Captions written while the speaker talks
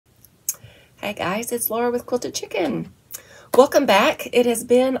Hi guys, it's Laura with Quilted Chicken. Welcome back. It has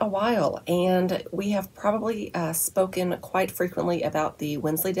been a while and we have probably spoken quite frequently about the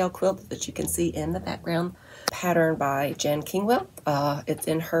Wensleydale quilt that you can see in the background, pattern by Jen Kingwell. It's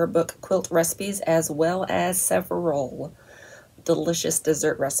in her book Quilt Recipes, as well as several delicious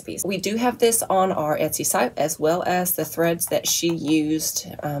dessert recipes. We do have this on our Etsy site, as well as the threads that she used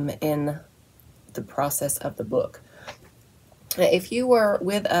in the process of the book. If you were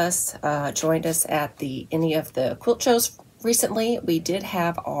with us, joined us at any of the quilt shows recently, we did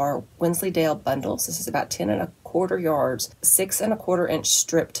have our Wensleydale bundles. This is about 10¼ yards, 6¼ inch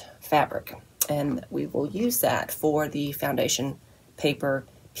stripped fabric, and we will use that for the foundation paper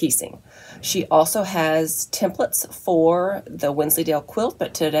piecing. She also has templates for the Wensleydale quilt,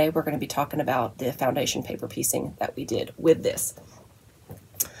 but today we're going to be talking about the foundation paper piecing that we did with this.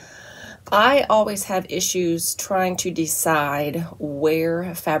 I always have issues trying to decide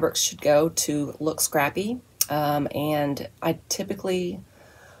where fabrics should go to look scrappy, and I typically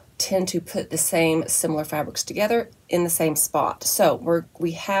tend to put the same similar fabrics together in the same spot. So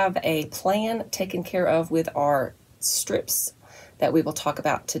we have a plan taken care of with our strips that we will talk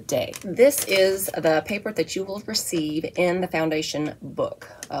about today. This is the paper that you will receive in the foundation book.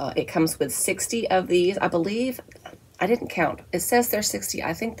 It comes with 60 of these, I believe. I didn't count. It says there's 60.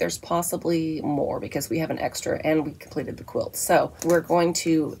 I think there's possibly more because we have an extra and we completed the quilt. So we're going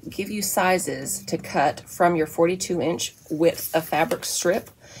to give you sizes to cut from your 42-inch width of fabric strip,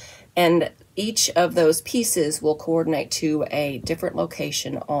 and each of those pieces will coordinate to a different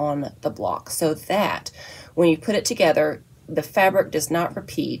location on the block, so that when you put it together, the fabric does not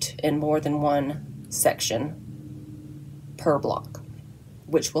repeat in more than one section per block,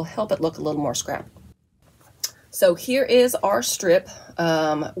 which will help it look a little more scrappy. So here is our strip.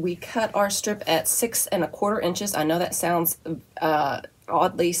 We cut our strip at 6¼ inches. I know that sounds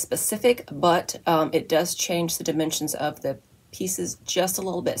oddly specific, but it does change the dimensions of the pieces just a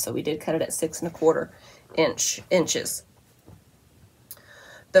little bit. So we did cut it at 6¼ inches.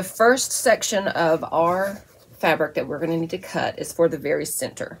 The first section of our fabric that we're going to need to cut is for the very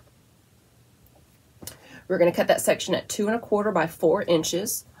center. We're going to cut that section at 2¼ by 4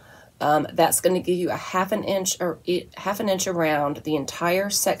 inches. That's going to give you a ½ inch around the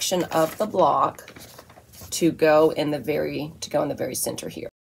entire section of the block to go in the very center here.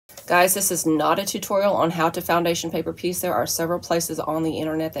 Guys, this is not a tutorial on how to foundation paper piece. There are several places on the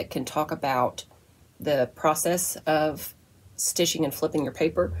internet that can talk about the process of stitching and flipping your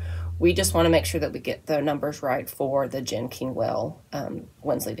paper. We just want to make sure that we get the numbers right for the Jen Kingwell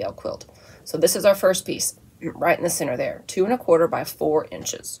Wensleydale quilt. So this is our first piece, right in the center there, 2¼ by 4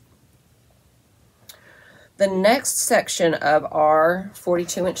 inches. The next section of our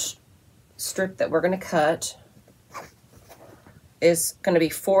 42-inch strip that we're going to cut is going to be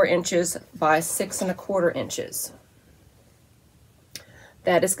 4 inches by 6¼ inches.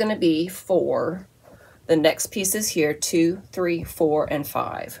 That is going to be for the next pieces here, 2, 3, 4, and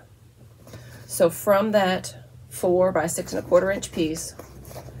 5. So from that 4 by 6¼ inch piece,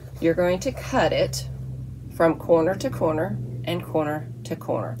 you're going to cut it from corner to corner and corner to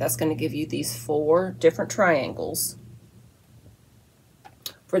corner. That's going to give you these 4 different triangles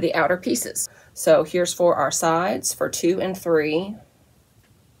for the outer pieces. So here's for our sides for 2 and 3.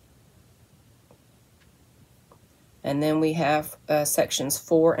 And then we have sections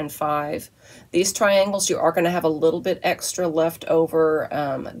 4 and 5. These triangles, you are going to have a little bit extra left over.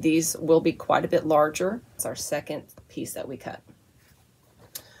 These will be quite a bit larger. It's our second piece that we cut.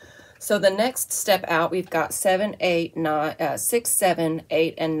 So the next step out, we've got 6, 7, 8,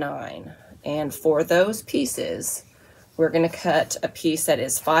 and 9. And for those pieces, we're going to cut a piece that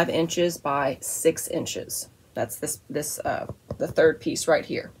is 5 inches by 6 inches. That's the third piece right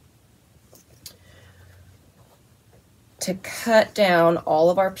here. To cut down all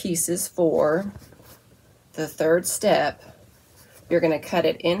of our pieces for the third step, you're going to cut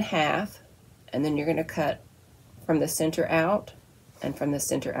it in half, and then you're going to cut from the center out and from the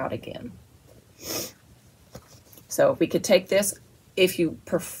center out again. So if we could take this, if you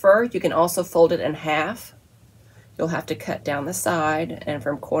prefer, you can also fold it in half. You'll have to cut down the side and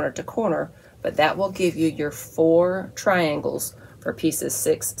from corner to corner, but that will give you your 4 triangles for pieces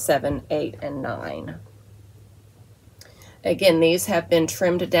 6, 7, 8, and 9. Again, these have been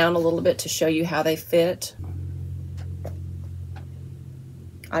trimmed down a little bit to show you how they fit.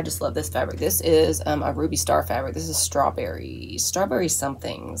 I just love this fabric. This is a Ruby Star fabric. This is strawberry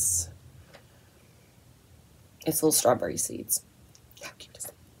somethings. It's little strawberry seeds. How cute is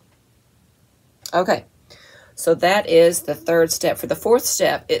that? Okay, so that is the third step. For the fourth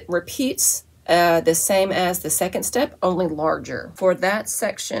step, it repeats the same as the second step, only larger. For that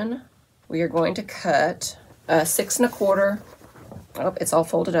section, we are going to cut 6 1/4. Oh, it's all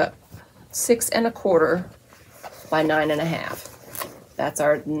folded up. 6 1/4 by 9 1/2. That's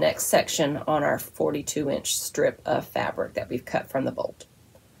our next section on our 42-inch strip of fabric that we've cut from the bolt.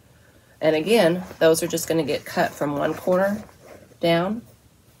 And again, those are just going to get cut from one corner down,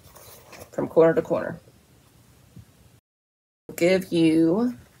 from corner to corner. I'll give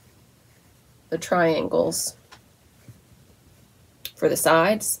you the triangles for the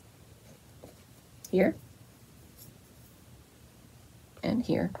sides here and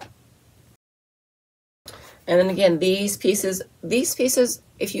here. And then again, these pieces,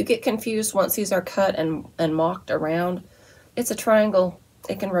 if you get confused once these are cut and mocked around, it's a triangle.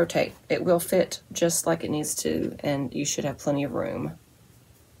 It can rotate. It will fit just like it needs to, and you should have plenty of room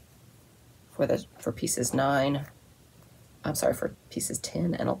for pieces 9. I'm sorry, for pieces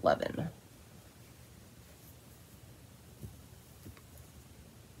 10 and 11.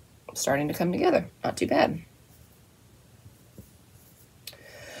 Starting to come together. Not too bad.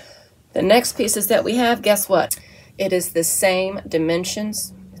 The next pieces that we have, guess what? It is the same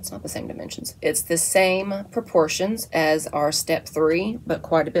dimensions. It's not the same dimensions. It's the same proportions as our step 3, but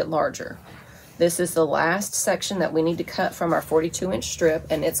quite a bit larger. This is the last section that we need to cut from our 42-inch strip,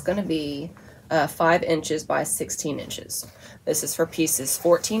 and it's going to be 5 inches by 16 inches. This is for pieces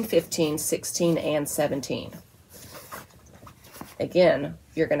 14, 15, 16, and 17. Again,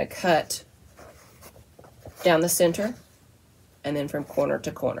 you're going to cut down the center and then from corner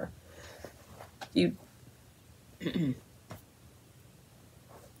to corner. You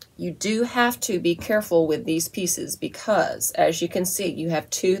do have to be careful with these pieces because, as you can see, you have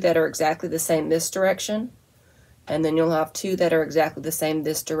 2 that are exactly the same this direction, and then you'll have 2 that are exactly the same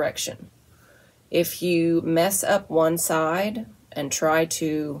this direction. If you mess up one side and try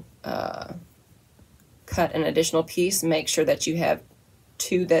to cut an additional piece, make sure that you have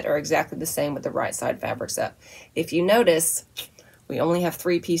 2 that are exactly the same with the right side fabrics up. If you notice, we only have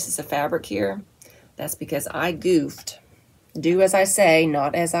 3 pieces of fabric here. That's because I goofed. Do as I say,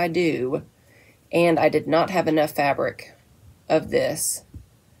 not as I do. And I did not have enough fabric of this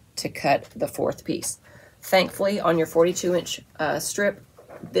to cut the 4th piece. Thankfully, on your 42-inch strip,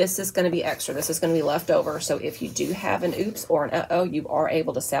 this is going to be extra. This is going to be left over. So if you do have an oops or an uh-oh, you are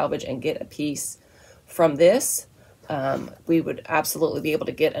able to salvage and get a piece from this. We would absolutely be able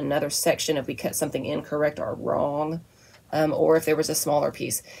to get another section if we cut something incorrect or wrong. Or if there was a smaller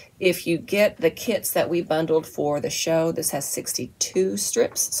piece. If you get the kits that we bundled for the show, this has 62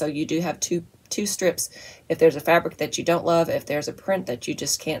 strips, so you do have two strips. If there's a fabric that you don't love, if there's a print that you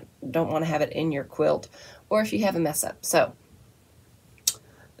just don't want to have it in your quilt, or if you have a mess up. So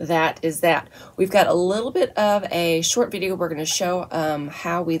that is that. We've got a little bit of a short video we're going to show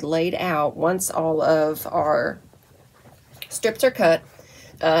how we laid out once all of our strips are cut.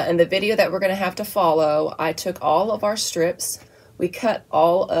 And the video that we're going to have to follow, I took all of our strips, we cut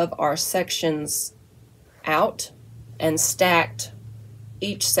all of our sections out and stacked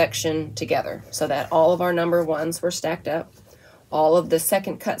each section together so that all of our number 1s were stacked up. All of the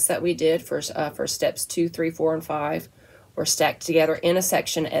second cuts that we did for steps 2, 3, 4, and 5 were stacked together in a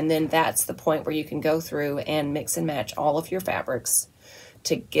section, and then that's the point where you can go through and mix and match all of your fabrics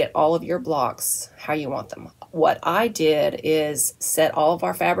to get all of your blocks how you want them. What I did is set all of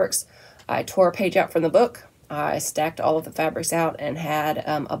our fabrics. I tore a page out from the book. I stacked all of the fabrics out and had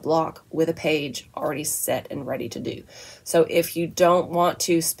a block with a page already set and ready to do. So if you don't want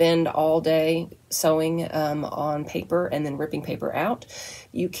to spend all day sewing on paper and then ripping paper out,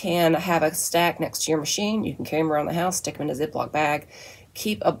 you can have a stack next to your machine. You can carry them around the house, stick them in a Ziploc bag,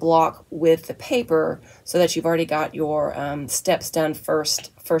 keep a block with the paper so that you've already got your steps done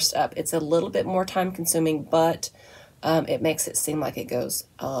first up. It's a little bit more time consuming, but it makes it seem like it goes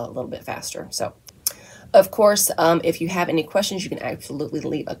a little bit faster. So of course, if you have any questions, you can absolutely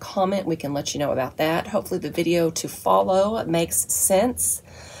leave a comment. We can let you know about that. Hopefully the video to follow makes sense.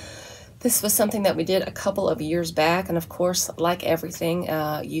 This was something that we did a couple of years back, and of course, like everything,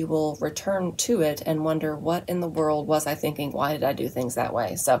 you will return to it and wonder, what in the world was I thinking? Why did I do things that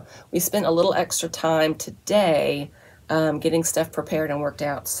way? So we spent a little extra time today getting stuff prepared and worked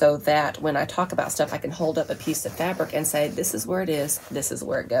out so that when I talk about stuff, I can hold up a piece of fabric and say, this is where it is, this is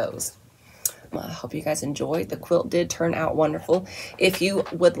where it goes. I hope you guys enjoyed. The quilt did turn out wonderful. If you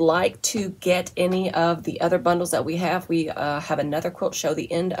would like to get any of the other bundles that we have another quilt show the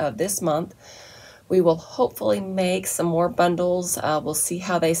end of this month. We will hopefully make some more bundles. We'll see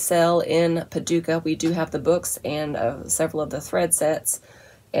how they sell in Paducah. We do have the books and several of the thread sets,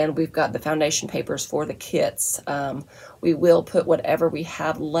 and we've got the foundation papers for the kits. We will put whatever we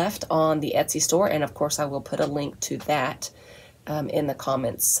have left on the Etsy store, and of course I will put a link to that in the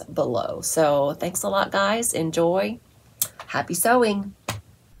comments below. So thanks a lot, guys. Enjoy. Happy sewing.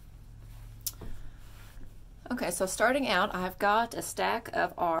 Okay, so starting out, I've got a stack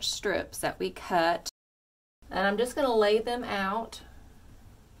of our strips that we cut, and I'm just going to lay them out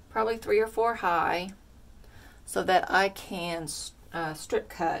probably 3 or 4 high so that I can strip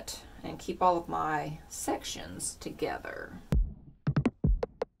cut and keep all of my sections together.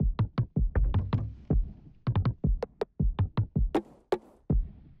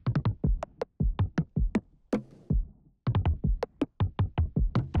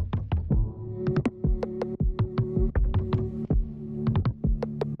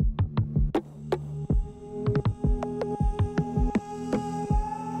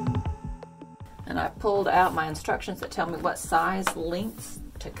 And I pulled out my instructions that tell me what size lengths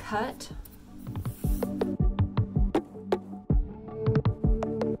to cut.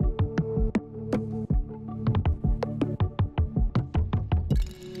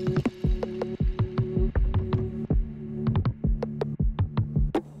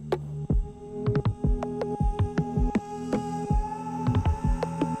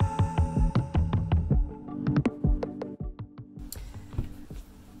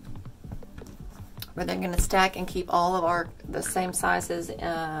 We're then going to stack and keep all of the same sizes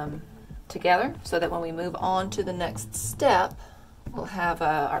together so that when we move on to the next step, we'll have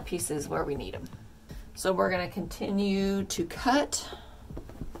our pieces where we need them. So we're going to continue to cut.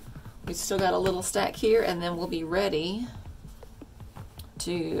 We still got a little stack here, and then we'll be ready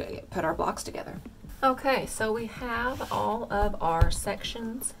to put our blocks together. Okay, so we have all of our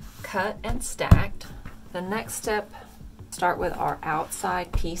sections cut and stacked. The next step, start with our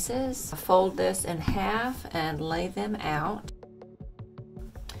outside pieces. Fold this in half and lay them out.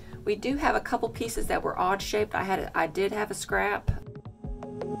 We do have a couple pieces that were odd shaped. I did have a scrap.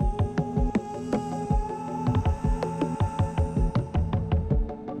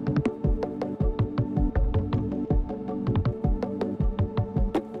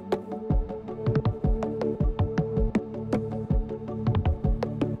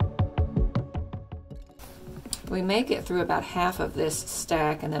 We may get through about half of this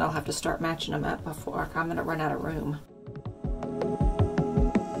stack, and then I'll have to start matching them up before I'm going to run out of room.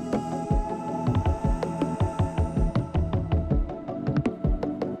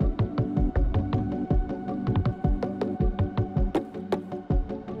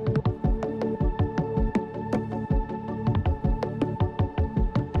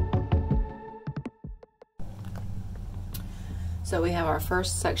 So we have our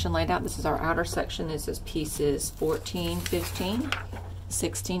first section laid out. This is our outer section. This is pieces 14, 15,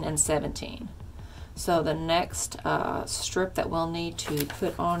 16, and 17. So the next strip that we'll need to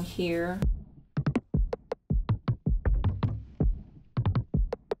put on here,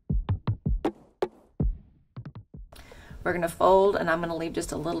 we're going to fold, and I'm going to leave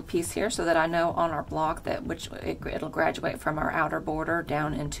just a little piece here so that I know on our block that it'll graduate from our outer border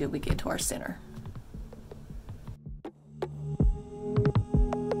down until we get to our center.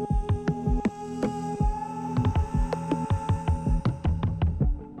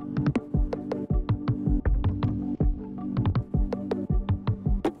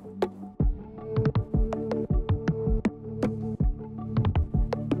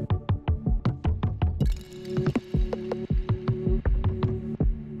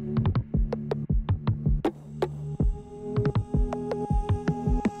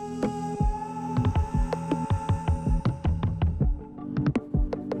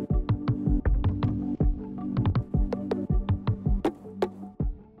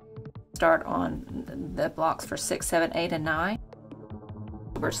 Start on the blocks for 6, 7, 8, and 9.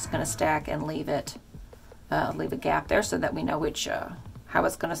 We're just going to stack and leave a gap there so that we know which how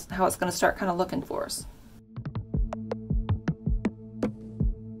it's going to start kind of looking for us.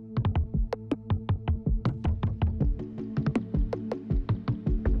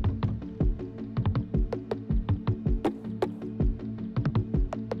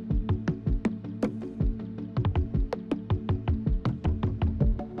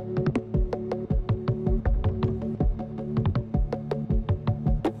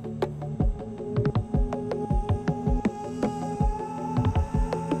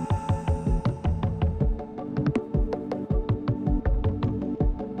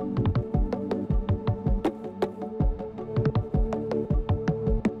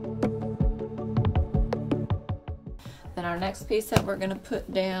 Then our next piece that we're going to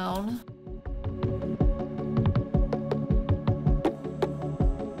put down,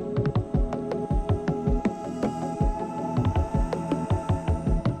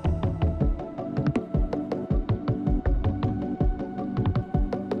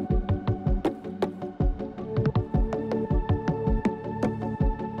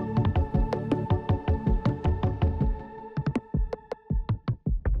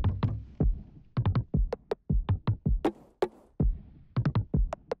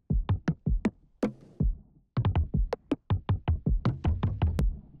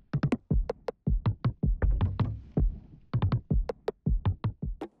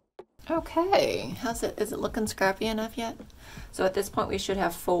 Okay, how's it? Is it looking scrappy enough yet? So at this point we should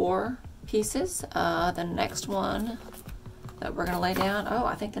have 4 pieces. The next one that we're gonna lay down, oh,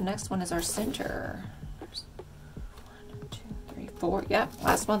 I think the next one is our center. 1, 2, 3, 4, yep,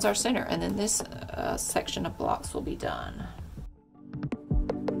 last one's our center. And then this section of blocks will be done.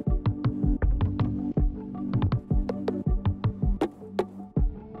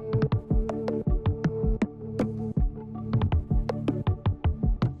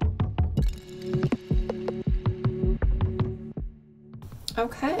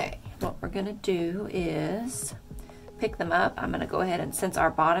 Okay, what we're gonna do is pick them up. I'm gonna go ahead and, since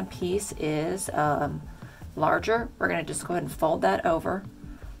our bottom piece is larger, we're gonna just go ahead and fold that over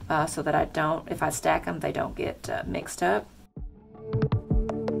so that if I stack them, they don't get mixed up.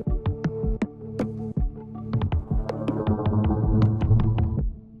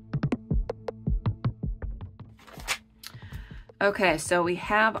 Okay, so we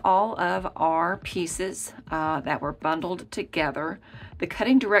have all of our pieces that were bundled together. The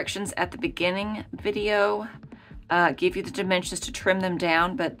cutting directions at the beginning video give you the dimensions to trim them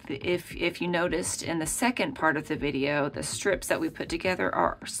down, but if you noticed in the second part of the video, the strips that we put together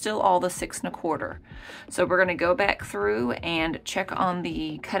are still all the 6 1/4. So we're gonna go back through and check on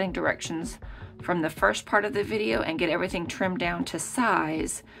the cutting directions from the first part of the video and get everything trimmed down to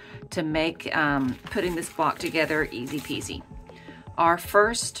size to make putting this block together easy peasy. Our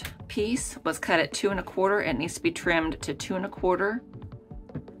first piece was cut at 2 1/4. It needs to be trimmed to 2 1/4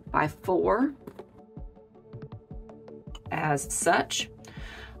 by 4 as such.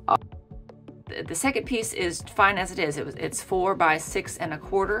 The second piece is fine as it is. It's 4 by 6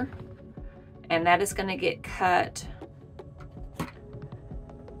 1/4, and that is going to get cut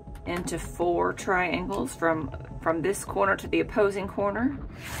into 4 triangles from this corner to the opposing corner.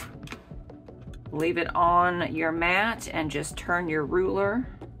 Leave it on your mat and just turn your ruler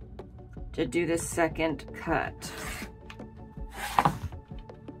to do the second cut.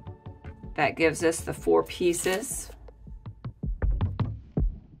 That gives us the 4 pieces.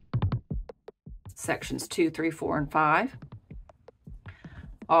 Sections 2, 3, 4, and 5.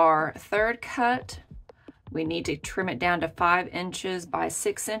 Our third cut, we need to trim it down to 5 inches by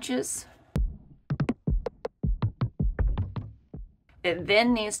 6 inches. It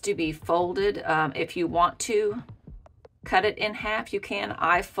then needs to be folded. If you want to cut it in half, you can.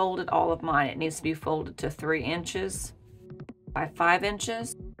 I folded all of mine. It needs to be folded to 3 inches by 5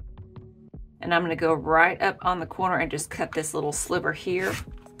 inches. And I'm gonna go right up on the corner and just cut this little sliver here.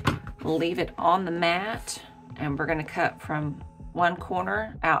 Leave it on the mat, and we're gonna cut from one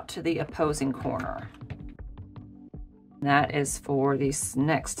corner out to the opposing corner. That is for these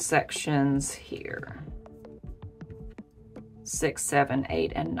next sections here. 6, 7,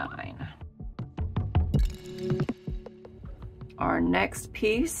 8, and 9. Our next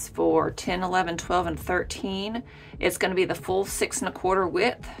piece for 10, 11, 12, and 13, it's going to be the full 6 1/4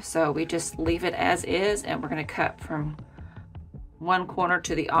 width. So we just leave it as is, and we're going to cut from one corner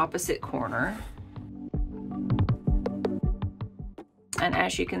to the opposite corner. And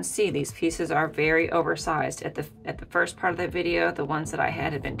as you can see, these pieces are very oversized. At the first part of the video, the ones that I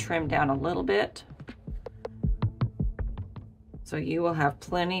had been trimmed down a little bit. So you will have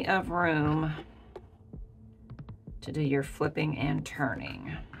plenty of room to do your flipping and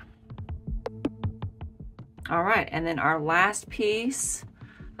turning. All right, and then our last piece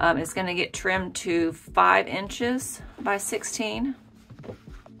is gonna get trimmed to 5 inches by 16.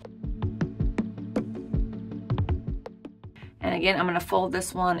 And again, I'm gonna fold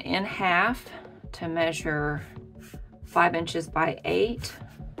this one in half to measure 5 inches by 8.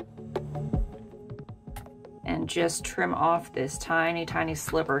 And just trim off this tiny, tiny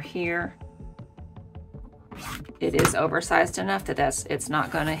sliver here. It is oversized enough that it's not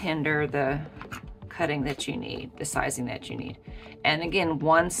going to hinder the cutting that you need, the sizing that you need. And again,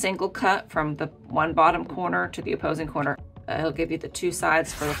 one single cut from the one bottom corner to the opposing corner. It'll give you the 2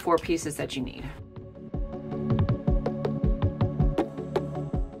 sides for the 4 pieces that you need.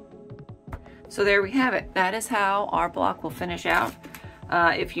 So there we have it. That is how our block will finish out.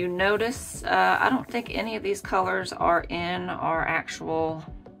 If you notice, I don't think any of these colors are in our actual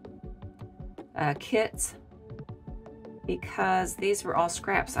kits because these were all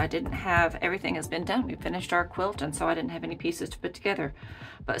scraps. I didn't have, everything has been done. We finished our quilt, and so I didn't have any pieces to put together.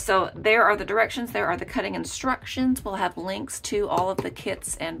 But so there are the directions, there are the cutting instructions. We'll have links to all of the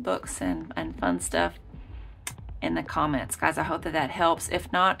kits and books and fun stuff in the comments. Guys, I hope that helps.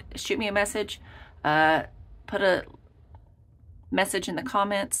 If not, shoot me a message. Put a message in the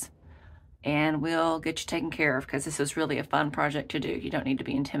comments and we'll get you taken care of, because this is really a fun project to do. You don't need to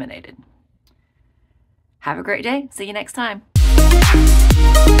be intimidated. Have a great day. See you next time.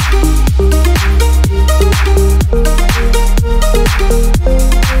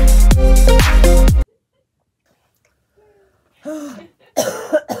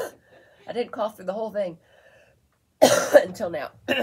 I didn't cough through the whole thing until now.